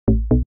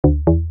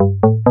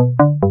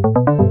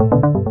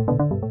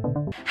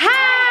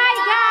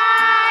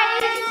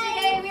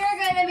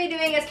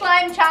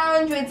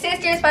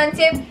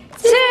FunTube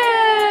 2.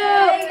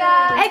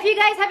 If you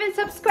guys haven't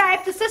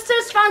subscribed to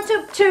Sisters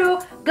FunTube 2,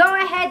 go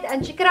ahead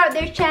and check out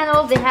their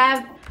channel. They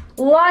have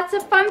lots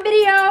of fun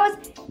videos.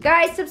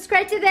 Guys,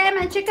 subscribe to them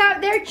and check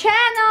out their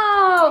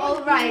channel.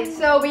 Alright,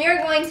 so we are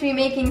going to be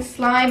making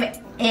slime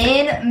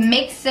in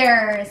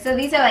mixers. So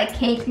these are like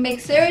cake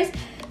mixers.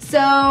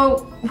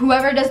 So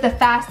whoever does the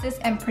fastest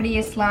and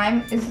prettiest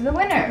slime is the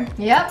winner.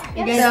 Yep.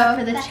 You guys up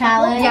for the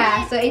challenge?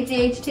 Yeah, so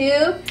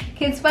HZHtube,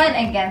 Kids Fun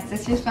against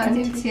Sisters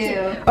FunTube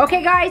 2.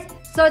 Okay guys,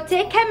 so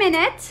take a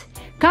minute.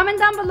 Comment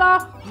down below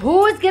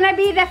who's gonna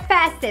be the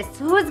fastest.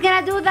 Who's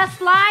gonna do the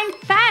slime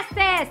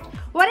fastest?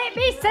 Would it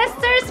be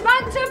Sisters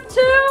FunTube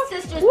 2?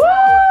 Sisters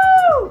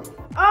Woo!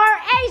 Or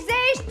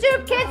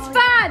HZHtube Kids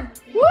Fun?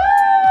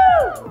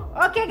 Woo!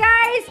 Okay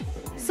guys,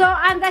 so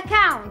on the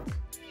count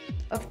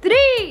of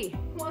 3,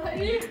 2, 1,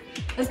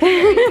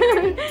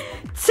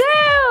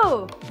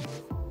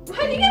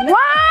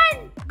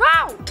 go!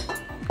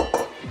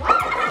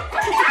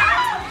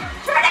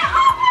 Turn it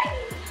open!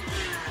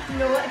 You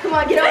know what? Come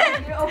on, get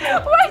open. Get open.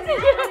 Why did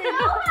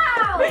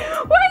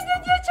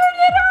you turn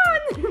it on?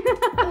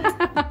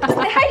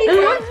 Heidi,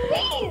 come on,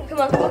 please. Come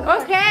on.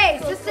 Okay,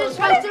 Sisters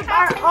FunTube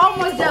are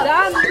almost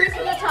done. Squeeze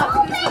from the top.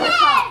 Squeeze from the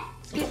top.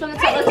 Squeeze from the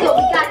top. Let's go.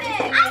 We got this.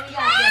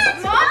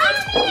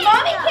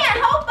 Mommy can't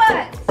help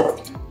us.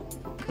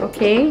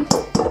 Okay.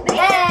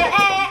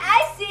 Hey, I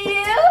see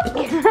you.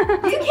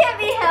 You can't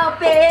be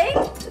helping.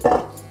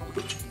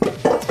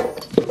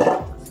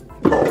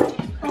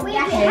 Wait,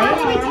 how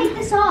do we take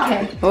this off?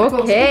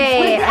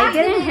 Okay, I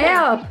didn't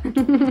help.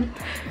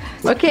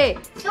 Okay,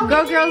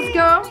 go girls,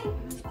 go.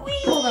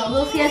 Hold on,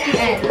 we'll see at the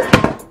end.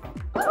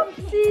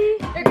 Oopsie.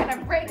 They're gonna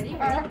break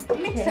our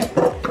mixer.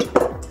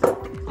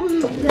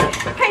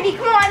 Heidi,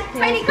 come on.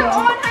 Heidi, come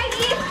on,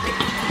 Heidi.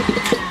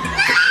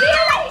 We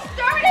already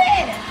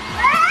started.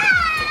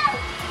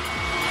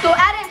 So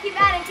keep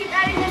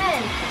adding them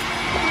in.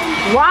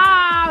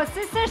 Wow,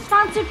 Sisters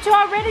FunTube 2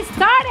 already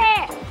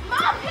started.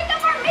 Mom, pick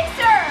up our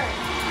mixer.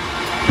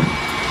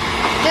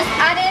 Just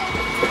add in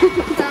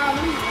some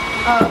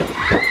of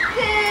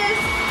this.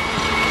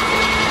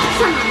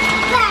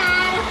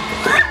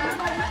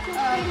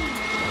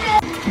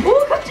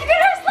 Ooh, come check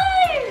out our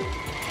slime.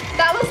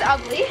 That was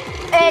ugly.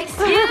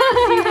 Excuse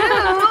you.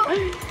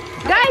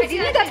 Guys, you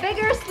need a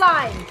bigger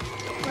slime.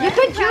 You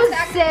could use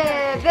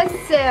this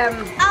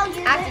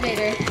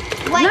Activator.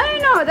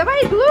 No, the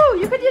white glue.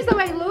 You could use the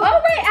white glue.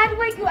 Oh wait, add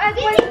white glue, add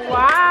white glue.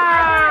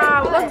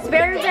 Wow, looks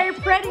very, very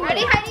pretty.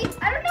 Ready, Heidi?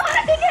 I don't know how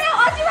to take it out.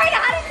 I'll do right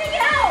now how to take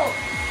it out.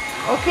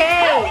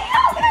 Okay.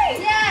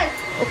 Okay. Yes.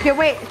 Okay,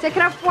 wait. Take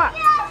it off what?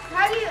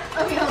 How do you?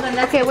 Okay, hold on.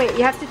 Okay, wait.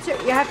 You have to.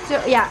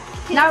 Yeah.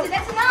 Now.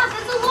 That's enough.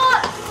 That's a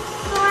lot.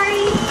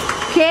 Sorry.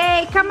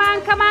 Okay, come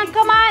on.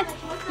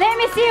 Let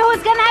me see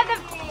who's gonna have the.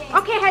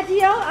 Okay,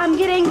 Hadil, I'm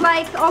getting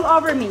like all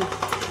over me.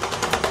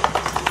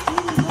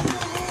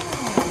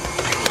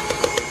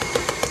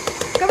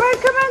 Come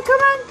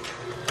on.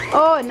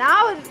 Oh,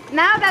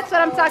 now that's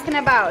what I'm talking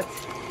about.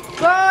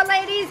 Go,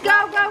 ladies,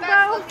 go.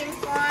 Looking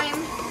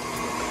slime.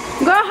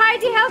 Go,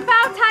 Heidi, help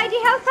out.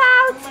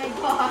 Oh my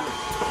god.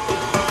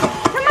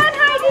 Come on,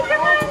 Heidi,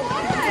 come on.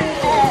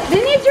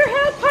 They need your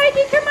help,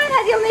 Heidi. Come on,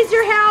 Hadil needs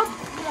your help.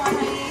 Come on,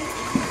 Heidi.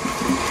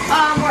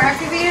 More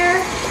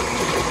activator.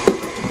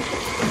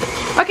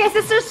 Okay,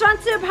 Sisters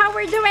FunTube, how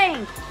we're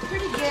doing?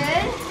 Pretty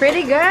good.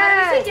 Pretty good.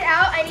 How do you take it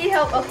out? I need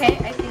help. Okay,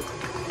 I think.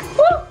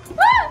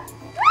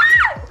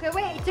 Okay,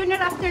 wait, turn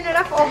it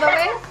off all the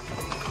way.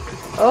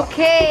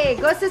 Okay,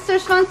 go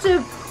Sisters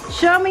FunTube.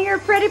 Show me your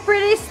pretty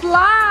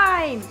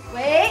slime.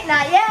 Wait,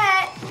 not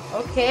yet.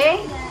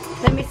 Okay,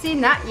 let me see,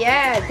 not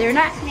yet. They're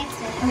not.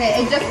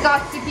 Okay, it just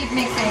got to keep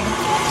mixing.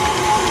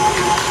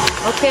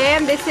 Okay,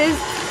 and this is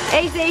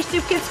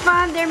HZHtube Kids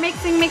Fun. They're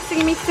mixing.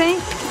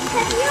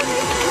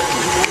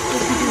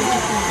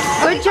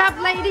 Good job,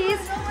 ladies.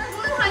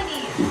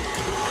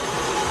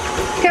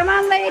 Come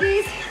on,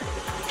 ladies.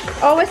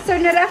 Always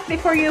turn it off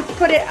before you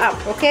put it up,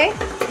 okay?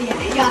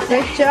 Yeah.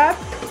 Good job.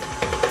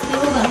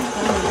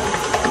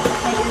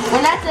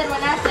 When that's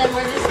done,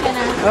 we're just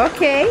gonna...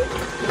 Okay.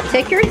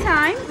 Take your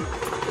time.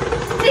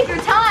 Take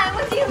your time.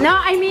 What do you mean? No,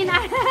 I mean,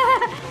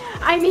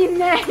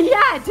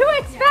 yeah, do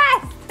it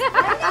fast.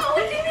 What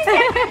do you mean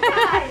take your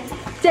time?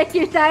 Take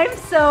your time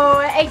so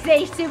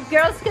HZHtube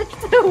girls get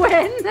to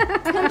win.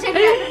 Come check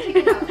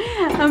it out.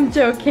 I'm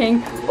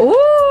joking.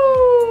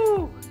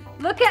 Ooh!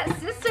 Look at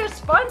Sisters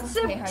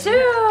FunTube 2.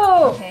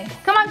 Okay.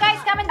 Come on,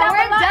 guys, comment down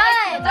below. We're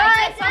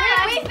done.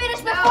 We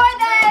finished before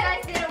then.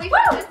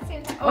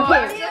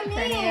 Okay. What do you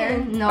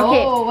mean? No.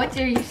 Okay. What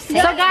are you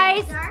saying? So,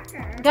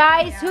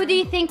 guys, who do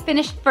you think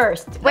finished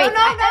first? Wait.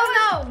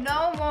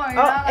 No more.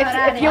 Oh,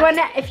 if you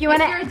wanna. If you're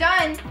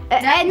done.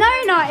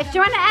 No. If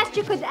you wanna add,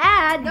 you could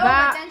add. No,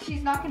 but then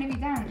she's not gonna be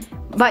done.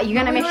 But you're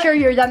gonna make sure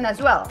you're done as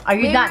well. Are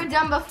you done? We were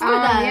done before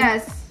that.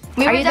 Yes.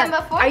 We were done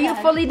before. Are you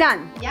fully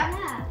done? Yeah.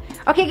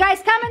 Okay,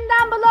 guys, comment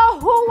down below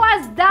who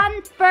was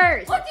done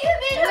first. What do you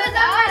mean who was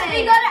done first?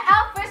 We got it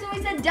out first and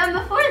we said done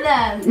before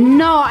them.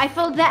 No, I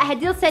felt that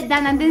Hadil said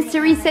done and then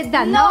Serene said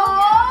done. No,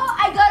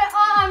 I got it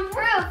all on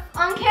proof,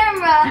 on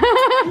camera. camera.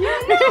 You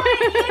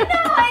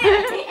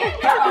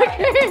know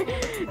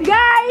it.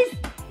 Guys,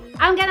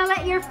 I'm gonna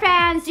let your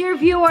fans, your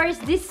viewers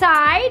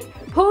decide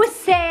who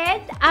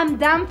said I'm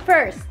done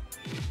first.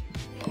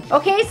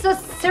 Okay, so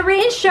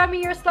Serene, show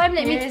me your slime.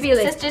 Let me feel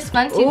it. Sister's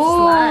FunTube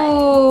slime.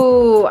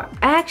 Ooh,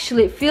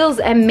 actually it feels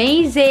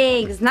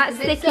amazing. It's not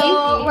sticky.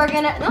 So we're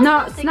gonna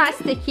No, it's not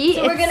sticky.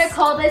 So we're gonna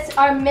call this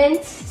our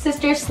mint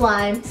sister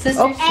slime.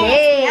 Sister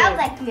Okay. smells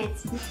like mint.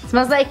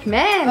 Smells like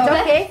mint. Oh,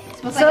 Okay.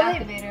 Smells So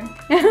like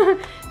activator.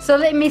 so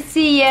let me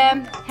see,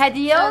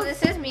 Heidi. So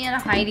this is me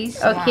and Heidi's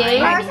slime. Okay.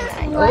 Ours is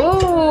white.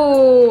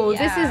 Oh,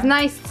 this Yeah. is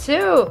nice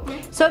too.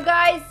 So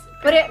guys,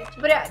 put it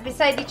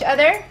beside each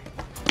other.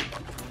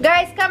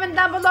 Guys, comment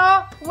down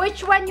below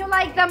which one you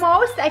like the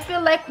most. I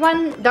feel like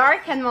one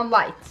dark and one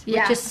light,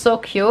 Yeah. which is so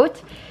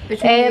cute.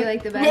 Which one do you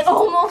like the best? It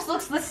almost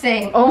looks the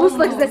same. Almost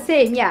looks the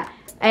same, yeah.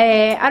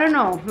 I don't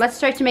know. Let's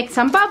try to make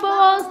some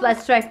bubbles.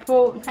 Let's try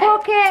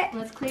poke it.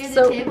 Let's clear the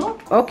So- table.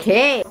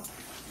 Okay.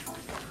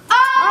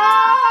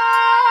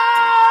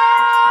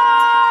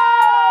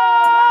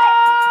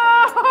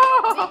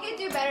 Oh! We could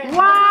do better than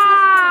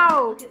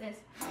Wow! Look at this.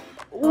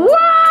 Wow!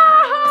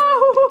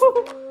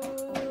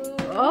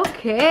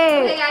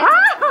 Okay. Okay,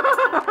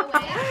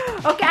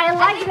 guys. Okay, I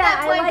like that.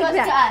 I point like goes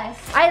that. to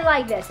us. I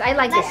like this. I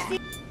like Let's this. see.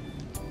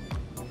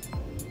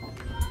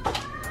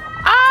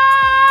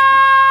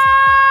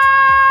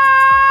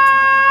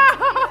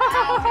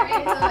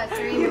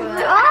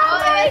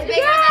 Oh my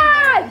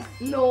God!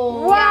 No.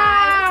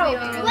 Wow!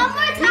 One more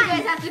time. You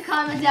guys have to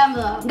comment down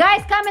below.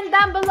 Guys, comment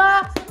down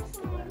below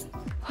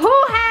who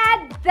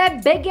had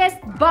the biggest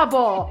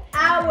bubble.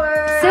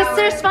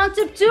 Sisters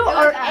FunTube 2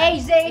 or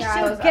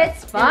HZHtube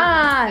Kids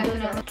Fun?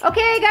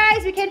 Okay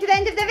guys, we came to the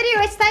end of the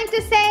video. It's time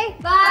to say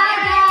Bye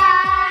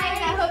guys!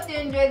 I hope you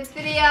enjoyed this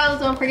video.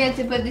 Don't forget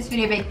to put this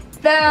video a big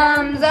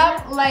thumbs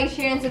up, like,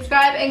 share, and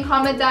subscribe, and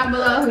comment down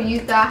below who you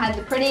thought had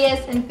the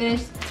prettiest and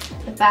finished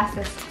the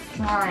fastest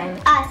slime.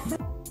 Us.